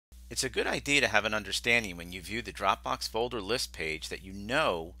It's a good idea to have an understanding when you view the Dropbox folder list page that you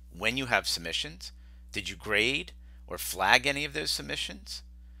know when you have submissions, did you grade or flag any of those submissions,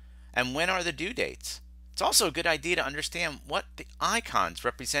 and when are the due dates. It's also a good idea to understand what the icons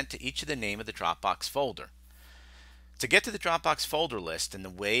represent to each of the name of the Dropbox folder. To get to the Dropbox folder list, and the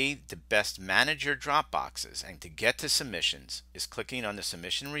way to best manage your Dropboxes and to get to submissions is clicking on the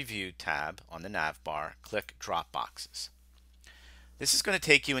Submission Review tab on the nav bar, click Dropboxes. This is going to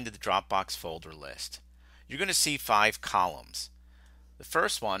take you into the Dropbox folder list. You're going to see 5 columns. The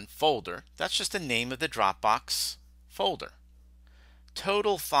first one, folder, that's just the name of the Dropbox folder.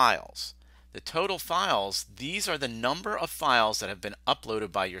 Total files. The total files, these are the number of files that have been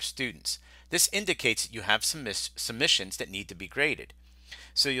uploaded by your students. This indicates that you have submissions that need to be graded.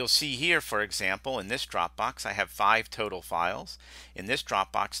 So you'll see here, for example, in this Dropbox, I have 5 total files. In this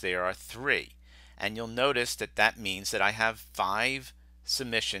Dropbox, there are 3. And you'll notice that that means that I have 5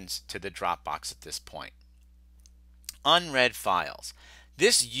 submissions to the Dropbox at this point. Unread files.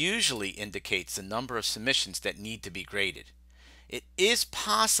 This usually indicates the number of submissions that need to be graded. It is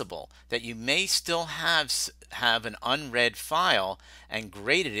possible that you may still have an unread file and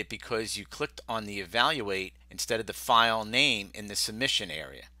graded it because you clicked on the evaluate instead of the file name in the submission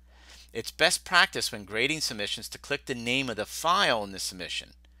area. It's best practice when grading submissions to click the name of the file in the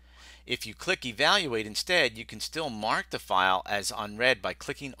submission. If you click evaluate instead, you can still mark the file as unread by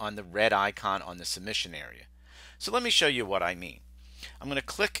clicking on the red icon on the submission area. So let me show you what I mean. I'm going to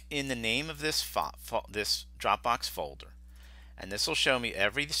click in the name of this Dropbox folder, and this will show me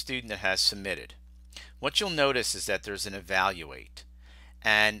every student that has submitted. What you'll notice is that there's an evaluate,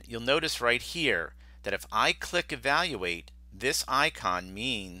 and you'll notice right here that if I click evaluate, this icon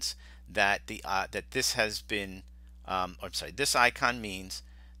means that this has been this icon means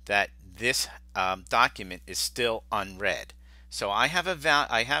that this document is still unread. So I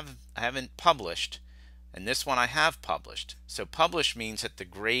haven't published, and this one I have published. So published means that the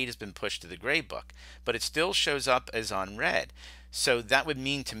grade has been pushed to the grade book, but it still shows up as unread. So that would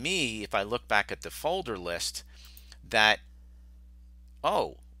mean to me, if I look back at the folder list, that,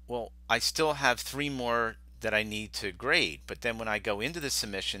 oh, well, I still have 3 more that I need to grade. But then when I go into the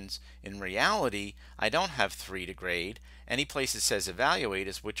submissions, in reality, I don't have 3 to grade. Any place it says evaluate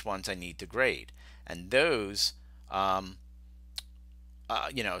is which ones I need to grade. And those, so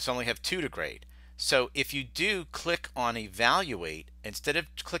I only have 2 to grade. So if you do click on evaluate, instead of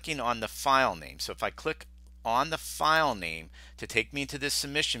clicking on the file name, so if I click on the file name to take me into this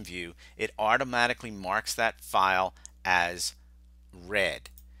submission view, it automatically marks that file as read.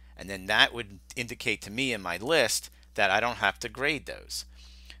 And then that would indicate to me in my list that I don't have to grade those.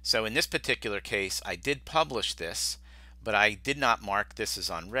 So in this particular case, I did publish this, but I did not mark this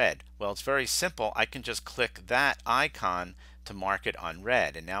as unread. Well, it's very simple. I can just click that icon to mark it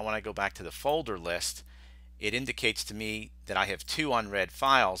unread. And now when I go back to the folder list, it indicates to me that I have 2 unread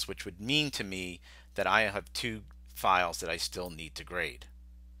files, which would mean to me that I have 2 files that I still need to grade.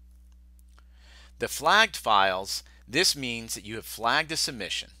 The flagged files, this means that you have flagged a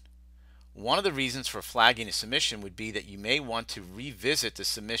submission. One of the reasons for flagging a submission would be that you may want to revisit the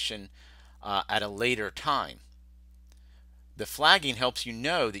submission at a later time. The flagging helps you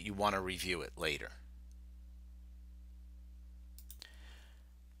know that you want to review it later.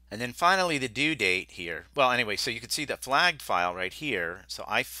 And then finally the due date here. Well, anyway, so you can see the flagged file right here. So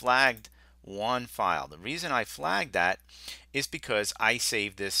I flagged 1 file. The reason I flagged that is because I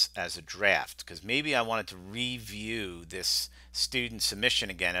saved this as a draft, because maybe I wanted to review this student submission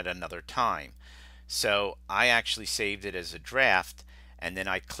again at another time. So I actually saved it as a draft, and then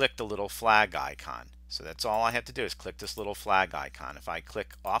I clicked the little flag icon. So that's all I have to do is click this little flag icon. If I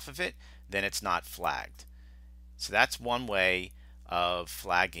click off of it, then it's not flagged. So that's one way of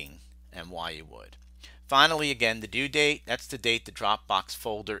flagging and why you would. Finally, again, the due date, that's the date the Dropbox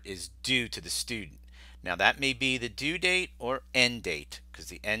folder is due to the student. Now that may be the due date or end date, because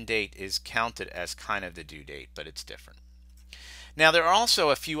the end date is counted as kind of the due date, but it's different. Now there are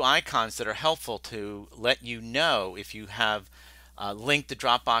also a few icons that are helpful to let you know if you have linked the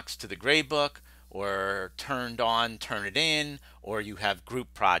Dropbox to the gradebook, or turned on turn it in, or you have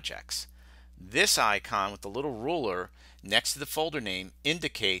group projects. This icon with the little ruler next to the folder name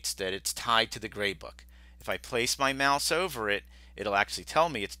indicates that it's tied to the gradebook. If I place my mouse over it, it'll actually tell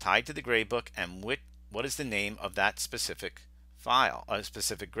me it's tied to the gradebook and what is the name of that specific file, a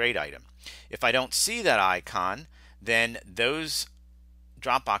specific grade item. If I don't see that icon, then those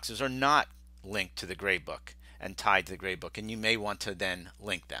Dropboxes are not linked to the gradebook and tied to the gradebook, and you may want to then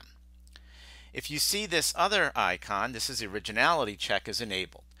link them. If you see this other icon, this is the originality check is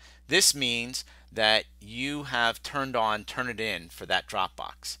enabled. This means that you have turned on turn it in for that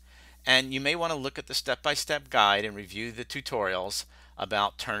Dropbox. And you may want to look at the step-by-step guide and review the tutorials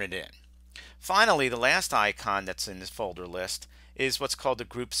about Turnitin. Finally, the last icon that's in this folder list is what's called a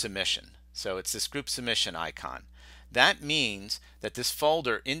group submission. So it's this group submission icon. That means that this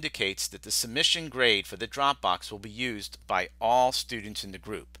folder indicates that the submission grade for the Dropbox will be used by all students in the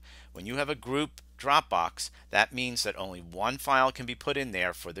group. When you have a group Dropbox, that means that only one file can be put in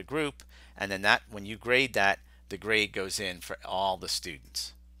there for the group, and then when you grade that, the grade goes in for all the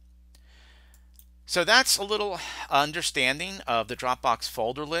students. So that's a little understanding of the Dropbox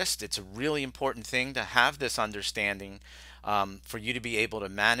folder list. It's a really important thing to have this understanding for you to be able to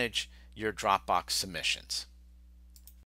manage your Dropbox submissions.